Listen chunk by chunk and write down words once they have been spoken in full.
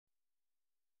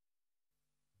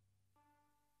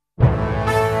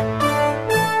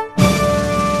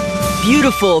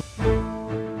beautiful,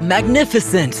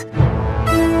 magnificent.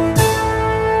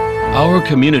 Our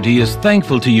community is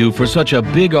thankful to you for such a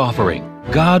big offering.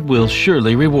 God will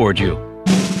surely reward you.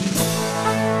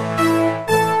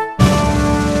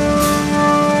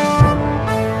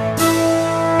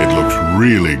 It looks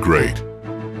really great.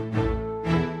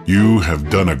 You have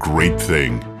done a great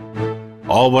thing.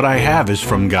 All what I have is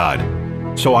from God,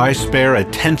 so I spare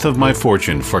 1/10 of my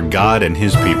fortune for God and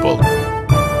His people.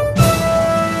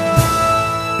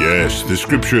 Yes, the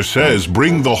scripture says,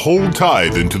 bring the whole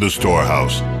tithe into the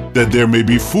storehouse, that there may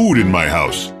be food in my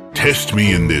house. Test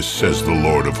me in this, says the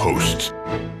Lord of hosts.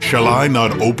 Shall I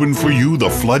not open for you the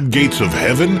floodgates of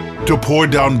heaven, to pour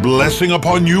down blessing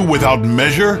upon you without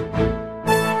measure?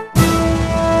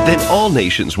 Then all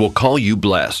nations will call you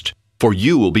blessed, for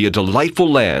you will be a delightful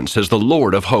land, says the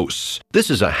Lord of hosts. This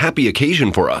is a happy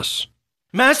occasion for us.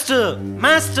 Master!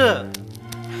 Master!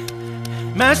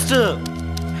 Master!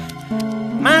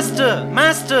 Master!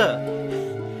 Master!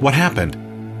 What happened?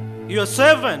 Your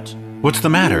servant! What's the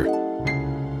matter?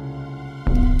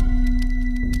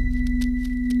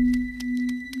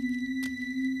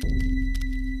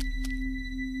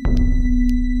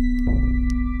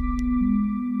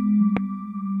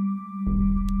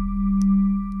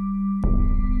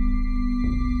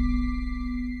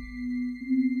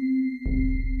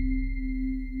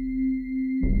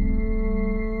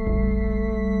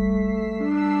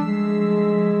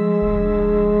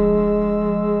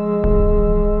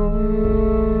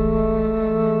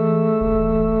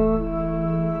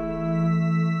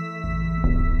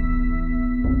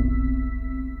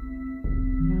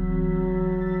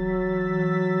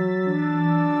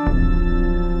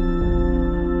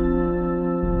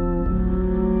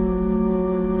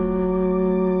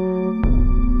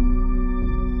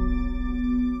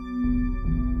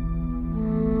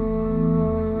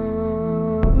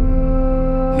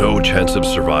 No chance of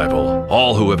survival.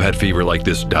 All who have had fever like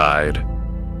this died.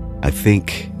 I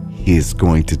think he is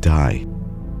going to die.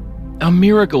 A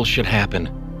miracle should happen.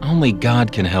 Only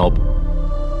God can help.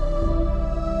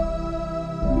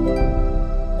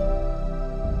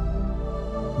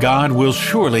 God will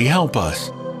surely help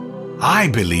us. I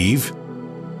believe.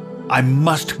 I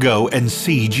must go and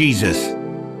see Jesus.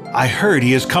 I heard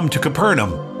he has come to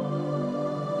Capernaum.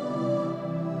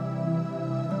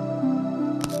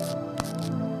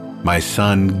 My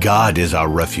son, God is our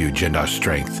refuge and our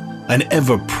strength, an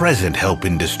ever-present help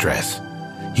in distress.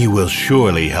 He will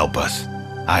surely help us,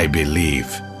 I believe.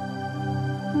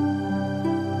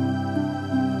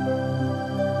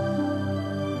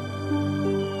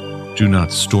 Do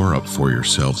not store up for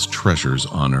yourselves treasures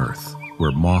on earth,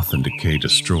 where moth and decay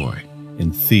destroy,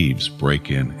 and thieves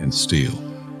break in and steal.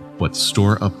 But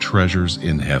store up treasures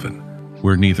in heaven,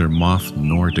 where neither moth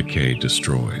nor decay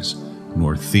destroys,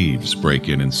 nor thieves break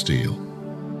in and steal.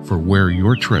 For where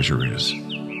your treasure is,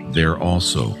 there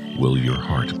also will your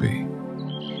heart be.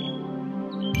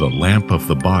 The lamp of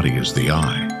the body is the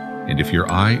eye, and if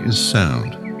your eye is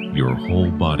sound, your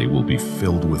whole body will be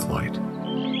filled with light.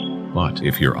 But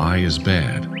if your eye is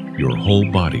bad, your whole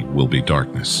body will be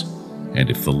darkness. And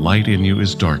if the light in you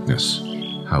is darkness,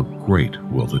 how great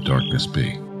will the darkness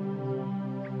be?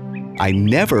 I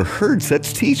never heard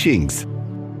such teachings.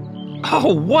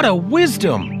 Oh, what a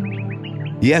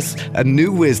wisdom! Yes, a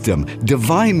new wisdom,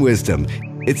 divine wisdom.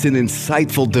 It's an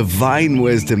insightful divine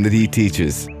wisdom that he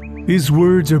teaches. His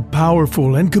words are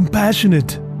powerful and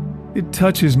compassionate. It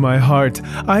touches my heart.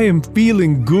 I am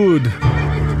feeling good.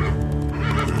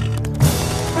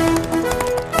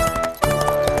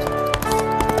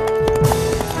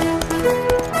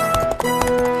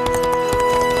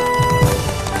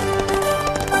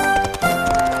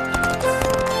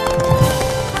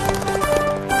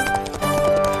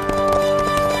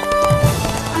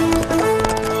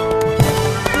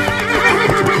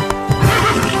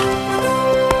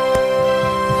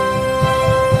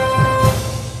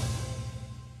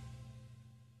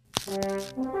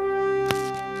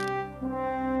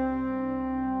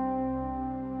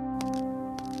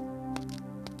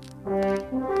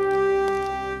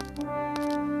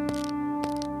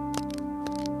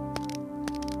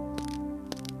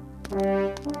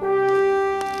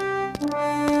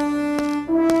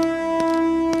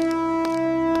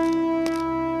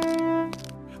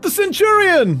 The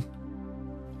Centurion!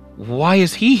 Why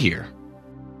is he here?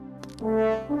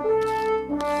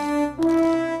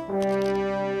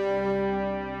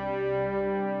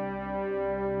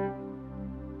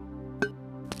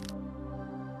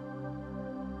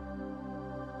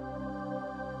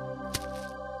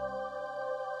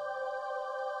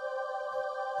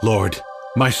 Lord,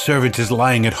 my servant is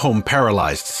lying at home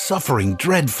paralyzed, suffering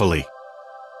dreadfully.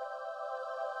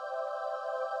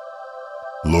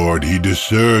 Lord, he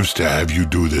deserves to have you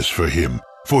do this for him,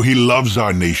 for he loves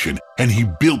our nation, and he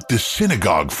built this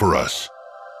synagogue for us.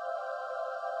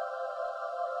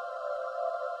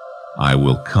 I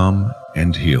will come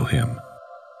and heal him.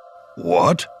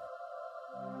 What?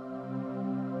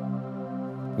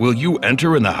 Will you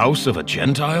enter in the house of a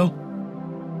Gentile?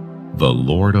 The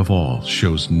Lord of all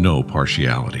shows no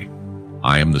partiality.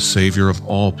 I am the Savior of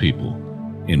all people.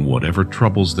 In whatever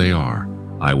troubles they are,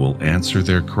 I will answer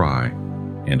their cry,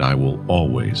 and I will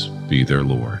always be their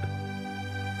Lord.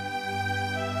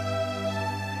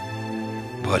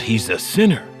 But he's a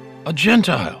sinner, a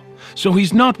Gentile, so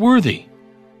he's not worthy.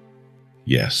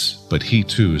 Yes, but he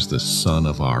too is the Son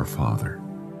of our Father.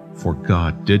 For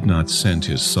God did not send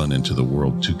his Son into the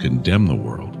world to condemn the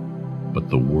world, but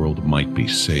the world might be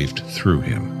saved through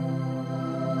him.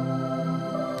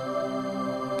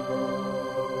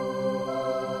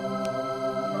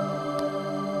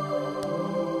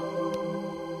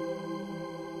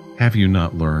 Have you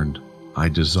not learned, I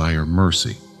desire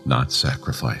mercy, not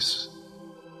sacrifice?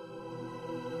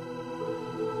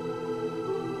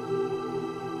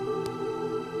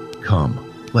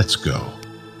 Come, let's go.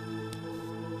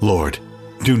 Lord,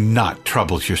 do not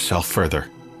trouble yourself further,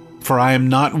 for I am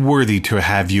not worthy to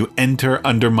have you enter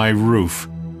under my roof.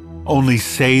 Only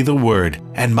say the word,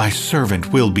 and my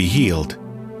servant will be healed.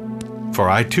 For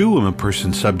I too am a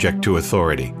person subject to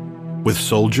authority, with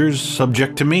soldiers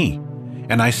subject to me.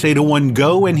 And I say to one,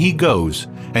 go, and he goes,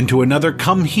 and to another,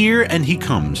 come here, and he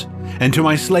comes, and to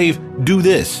my slave, do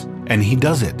this, and he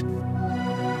does it.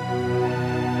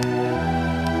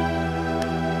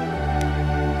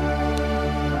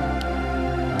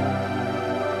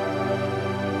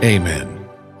 Amen.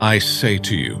 I say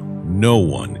to you, no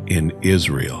one in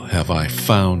Israel have I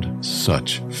found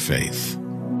such faith.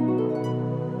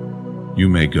 You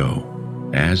may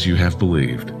go. As you have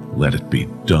believed, let it be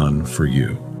done for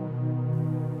you.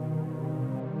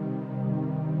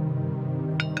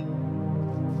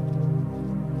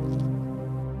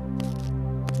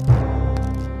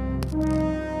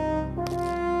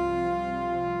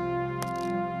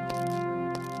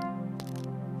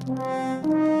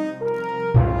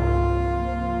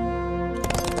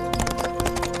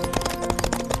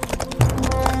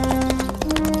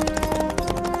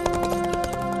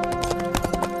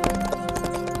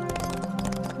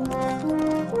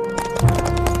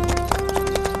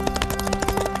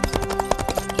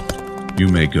 You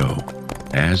may go.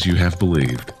 As you have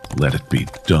believed, let it be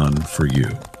done for you.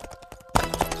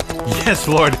 Yes,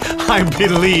 Lord, I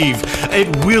believe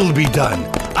it will be done.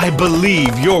 I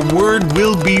believe your word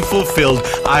will be fulfilled.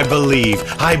 I believe,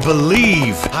 I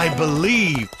believe, I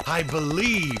believe, I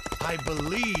believe, I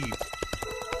believe.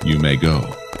 You may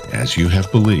go. As you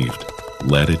have believed,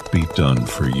 let it be done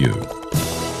for you.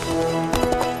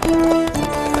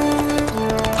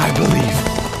 I believe,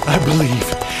 I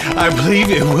believe. I believe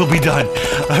it will be done.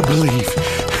 I believe.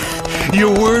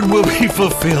 Your word will be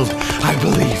fulfilled. I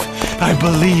believe. I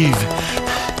believe.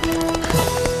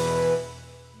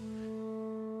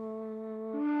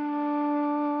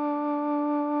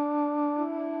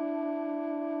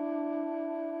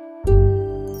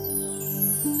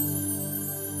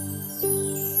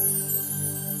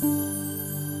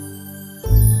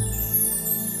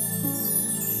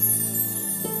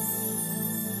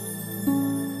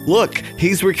 Look,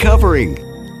 he's recovering.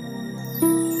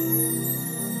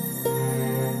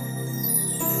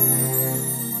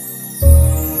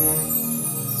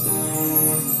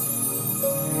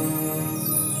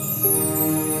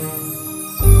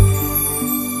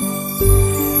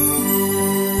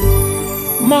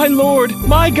 My Lord,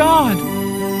 my God!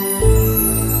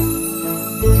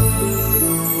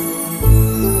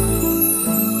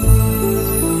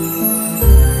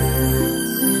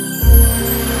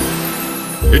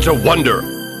 It's a wonder,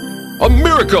 a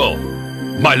miracle,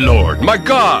 my Lord, my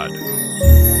God.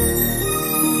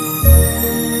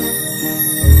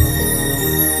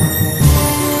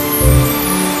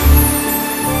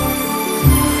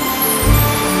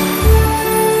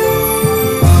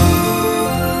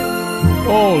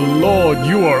 Oh Lord,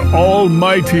 you are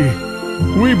almighty.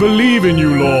 We believe in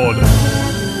you, Lord.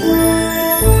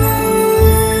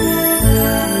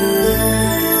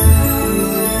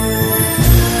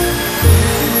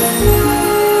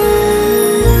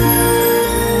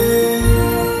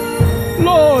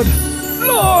 Lord!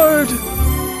 Lord!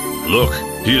 Look,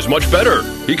 he is much better.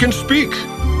 He can speak.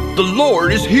 The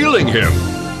Lord is healing him.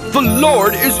 The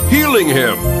Lord is healing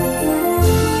him.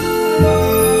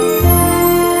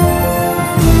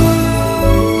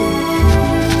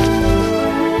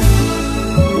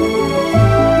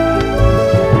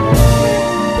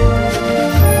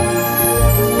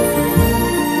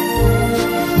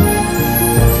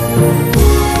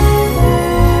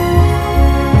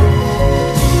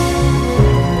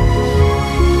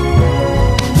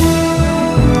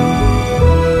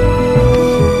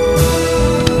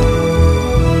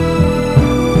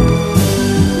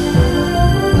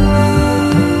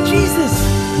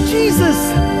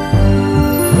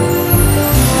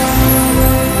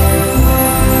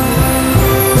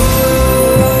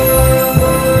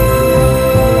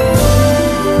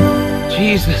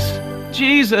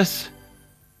 Jesus!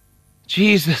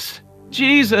 Jesus!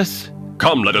 Jesus!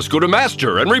 Come, let us go to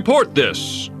Master and report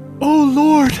this. Oh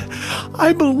Lord,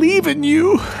 I believe in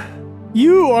you.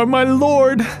 You are my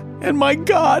Lord and my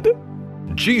God.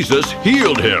 Jesus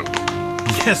healed him.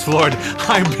 Yes, Lord,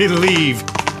 I believe.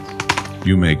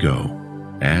 You may go.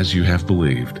 As you have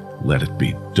believed, let it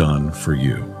be done for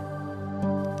you.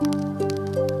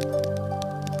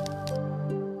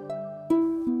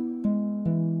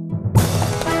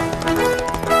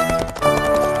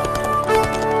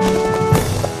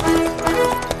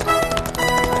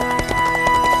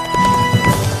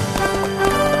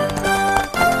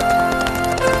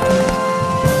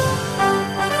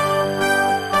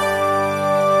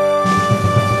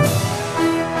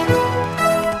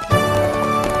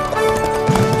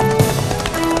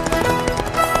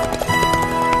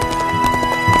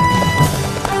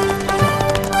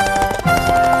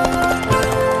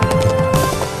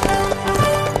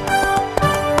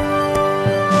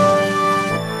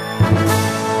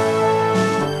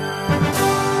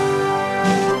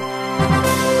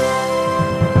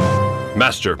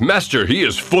 Master, he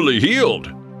is fully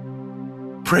healed.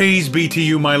 Praise be to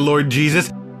you, my Lord Jesus.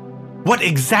 What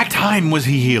exact time was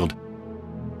he healed?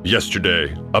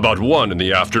 Yesterday, about 1 in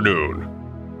the afternoon.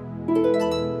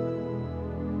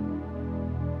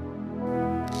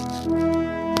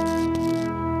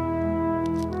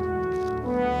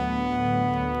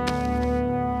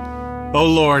 Oh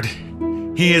Lord,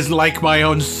 he is like my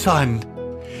own son.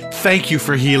 Thank you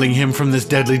for healing him from this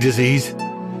deadly disease.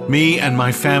 Me and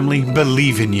my family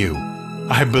believe in you.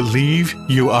 I believe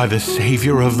you are the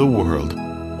Savior of the world.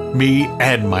 Me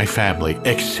and my family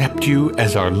accept you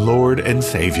as our Lord and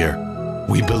Savior.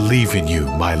 We believe in you,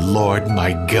 my Lord,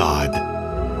 my God.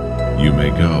 You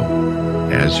may go.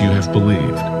 As you have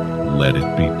believed, let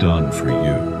it be done for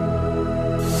you.